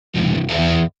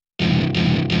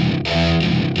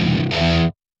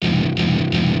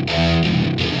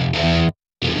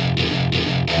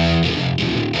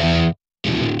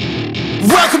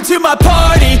to my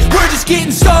party, we're just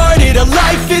getting started. A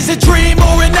life is a dream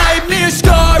or a nightmare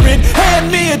scarring.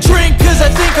 Hand me a drink cause I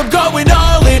think I'm going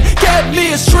all in. Get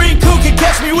me a shrink who can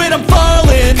catch me when I'm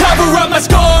falling. Cover up my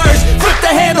scars, flip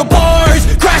the handlebars,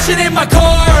 crashing in my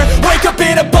car, wake up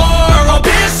in a bar. I'll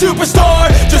be a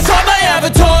superstar, just on my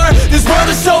avatar. This world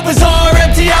is so bizarre,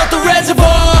 empty out the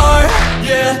reservoir.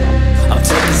 Yeah, I'm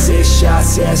taking 6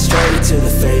 shots, yeah, straight to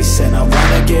the face. And I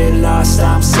wanna get lost,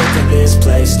 I'm sick of this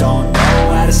place. Don't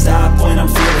know how to stop when I'm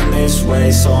feeling this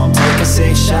way. So I'm taking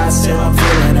 6 shots till I'm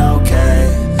feeling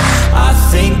okay. I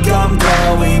think I'm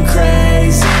going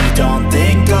crazy, don't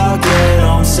think I'll get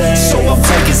home safe. So I'm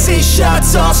taking 6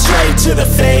 shots, all straight to the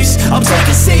face. I'm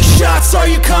taking 6 shots, are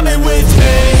you coming with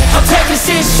me? I'm taking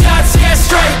 6 shots, yeah,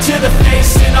 straight to the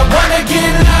face. And I wanna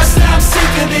get lost, I'm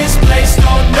sick of this place.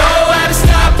 Don't know how to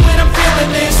stop when I'm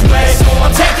feeling this way. So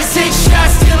I'm taking 6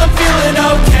 shots till I'm feeling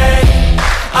okay.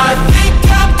 I think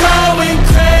I'm going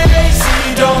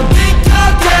crazy, don't think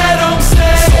I'll get home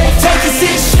safe. So I'm taking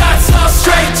 6 shots, all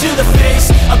straight to the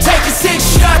face. I'm taking 6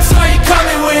 shots, are you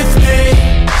coming with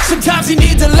me? Sometimes you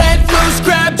need to let loose,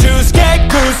 grab juice, get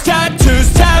goose,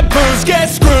 tattoos, taboos, get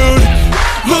screwed.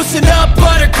 Loosen up,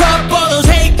 buttercup, all those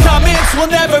hate comments will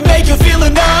never make you feel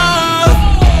enough.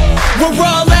 We're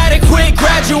all adequate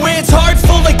graduates, heart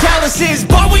full of calluses,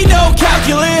 but we know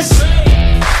calculus.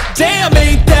 Damn,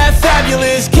 ain't that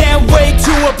fabulous? Can't wait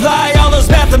to apply all those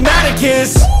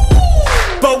mathematicus.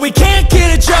 But we can't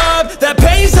get a job that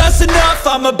pays us enough.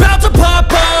 I'm about to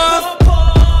pop off.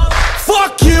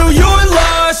 Fuck you, you're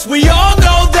lost. We all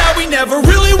know that we never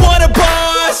really want a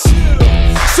boss.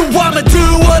 So I'ma do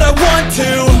what I want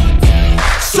to,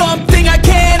 something I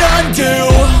can't undo.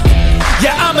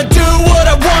 Yeah, I'ma do what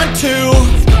I want to,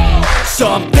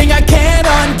 something I can't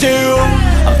undo.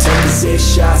 I'm taking 6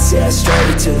 shots, yeah,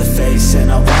 straight to the face.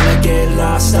 And I wanna get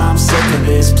lost, I'm sick of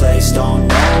this place. Don't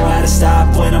know how to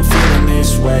stop when I'm feeling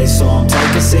this way. So I'm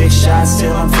taking 6 shots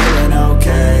till I'm feeling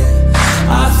okay.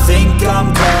 I think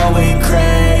I'm going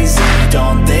crazy,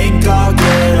 don't think I'll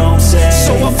get home safe.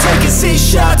 So I'm taking 6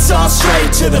 shots, all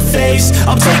straight to the face.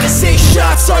 I'm taking 6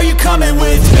 shots, are you coming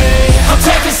with me? I'm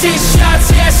taking 6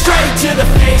 shots, yeah, straight to the